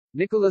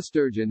Nicola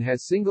Sturgeon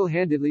has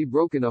single-handedly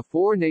broken a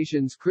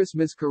four-nations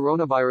Christmas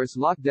coronavirus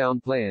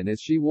lockdown plan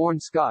as she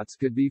warned Scots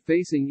could be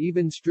facing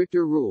even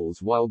stricter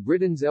rules while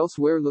Britons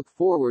elsewhere look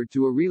forward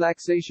to a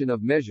relaxation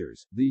of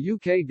measures. The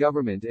UK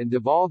government and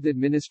devolved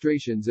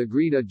administrations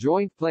agreed a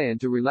joint plan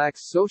to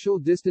relax social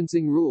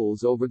distancing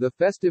rules over the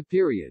festive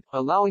period,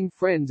 allowing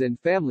friends and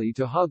family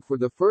to hug for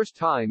the first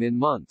time in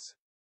months.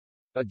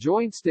 A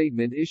joint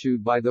statement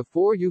issued by the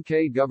four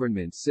UK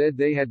governments said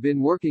they had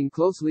been working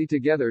closely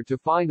together to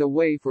find a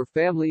way for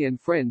family and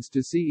friends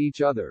to see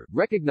each other,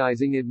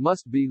 recognizing it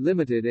must be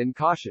limited and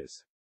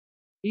cautious.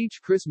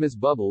 Each Christmas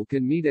bubble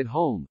can meet at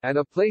home, at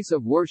a place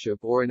of worship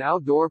or an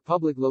outdoor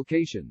public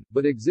location,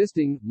 but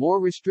existing,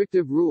 more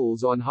restrictive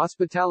rules on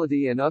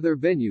hospitality and other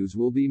venues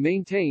will be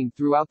maintained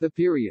throughout the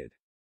period.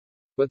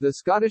 But the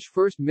Scottish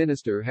First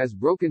Minister has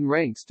broken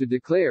ranks to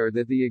declare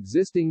that the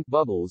existing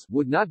bubbles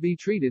would not be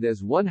treated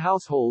as one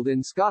household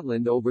in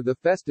Scotland over the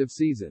festive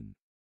season.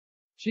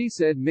 She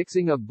said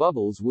mixing of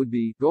bubbles would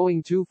be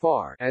going too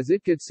far, as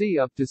it could see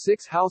up to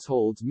 6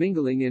 households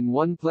mingling in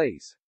one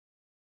place.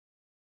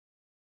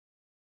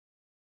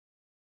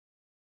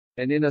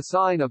 And in a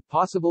sign of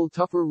possible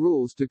tougher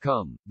rules to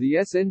come, the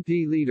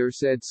SNP leader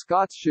said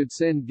Scots should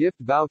send gift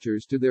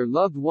vouchers to their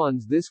loved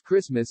ones this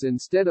Christmas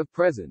instead of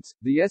presents.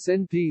 The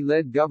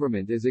SNP-led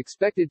government is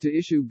expected to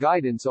issue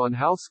guidance on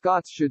how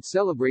Scots should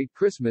celebrate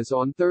Christmas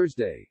on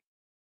Thursday.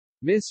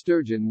 Ms.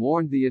 Sturgeon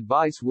warned the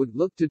advice would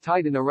look to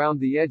tighten around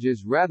the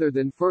edges rather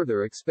than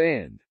further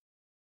expand.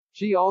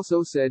 She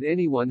also said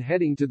anyone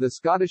heading to the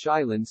Scottish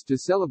Islands to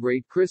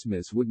celebrate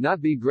Christmas would not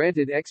be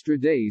granted extra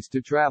days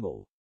to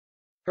travel.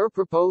 Her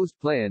proposed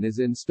plan is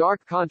in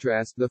stark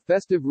contrast to the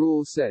festive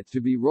rules set to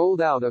be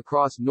rolled out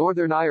across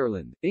Northern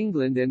Ireland,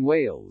 England and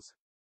Wales.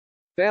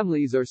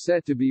 Families are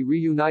set to be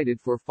reunited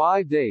for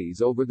 5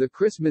 days over the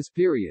Christmas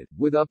period,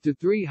 with up to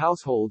 3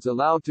 households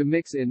allowed to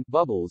mix in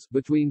bubbles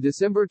between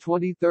December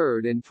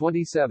 23 and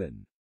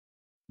 27.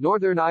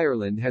 Northern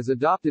Ireland has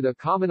adopted a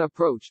common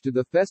approach to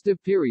the festive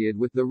period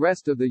with the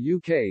rest of the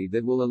UK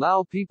that will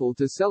allow people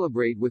to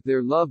celebrate with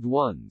their loved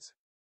ones.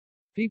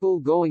 People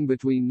going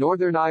between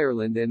Northern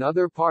Ireland and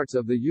other parts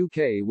of the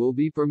UK will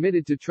be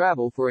permitted to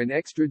travel for an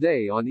extra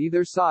day on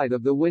either side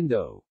of the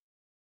window.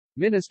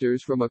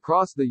 Ministers from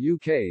across the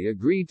UK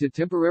agreed to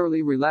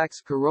temporarily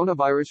relax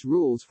coronavirus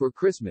rules for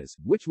Christmas,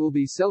 which will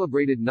be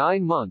celebrated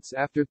 9 months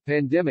after the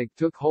pandemic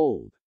took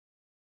hold.